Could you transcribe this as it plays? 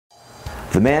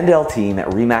The Mandel Team at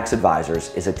REMAX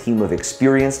Advisors is a team of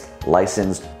experienced,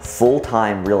 licensed,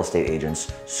 full-time real estate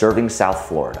agents serving South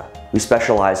Florida. We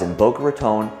specialize in Boca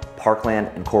Raton, Parkland,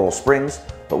 and Coral Springs,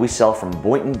 but we sell from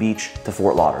Boynton Beach to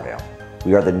Fort Lauderdale.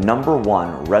 We are the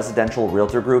 #1 residential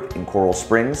realtor group in Coral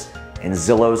Springs and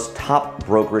Zillow's top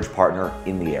brokerage partner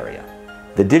in the area.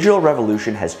 The digital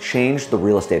revolution has changed the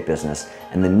real estate business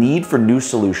and the need for new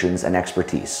solutions and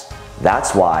expertise.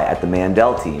 That's why at the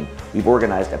Mandel Team, we've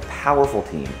organized a powerful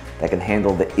team that can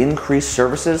handle the increased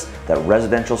services that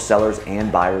residential sellers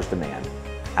and buyers demand.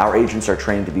 Our agents are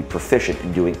trained to be proficient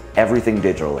in doing everything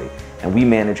digitally, and we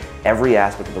manage every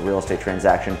aspect of the real estate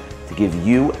transaction to give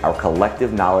you our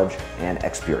collective knowledge and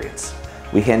experience.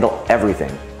 We handle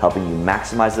everything, helping you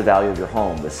maximize the value of your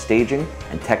home with staging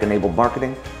and tech-enabled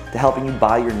marketing, to helping you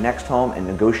buy your next home and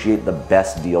negotiate the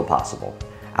best deal possible.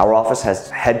 Our office has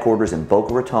headquarters in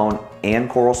Boca Raton and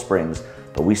Coral Springs,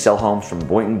 but we sell homes from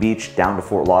Boynton Beach down to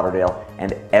Fort Lauderdale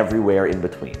and everywhere in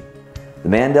between. The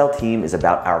Mandel Team is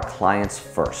about our clients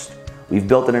first. We've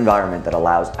built an environment that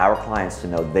allows our clients to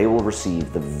know they will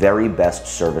receive the very best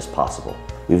service possible.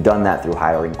 We've done that through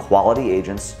hiring quality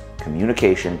agents,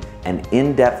 communication, and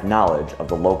in-depth knowledge of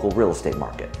the local real estate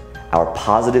market. Our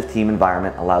positive team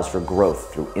environment allows for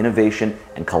growth through innovation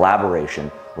and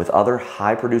collaboration with other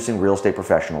high-producing real estate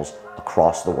professionals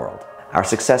across the world. Our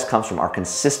success comes from our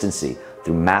consistency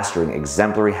through mastering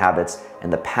exemplary habits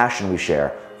and the passion we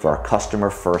share for our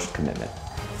customer-first commitment.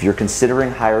 If you're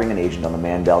considering hiring an agent on the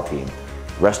Mandel Team,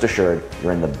 rest assured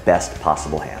you're in the best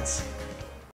possible hands.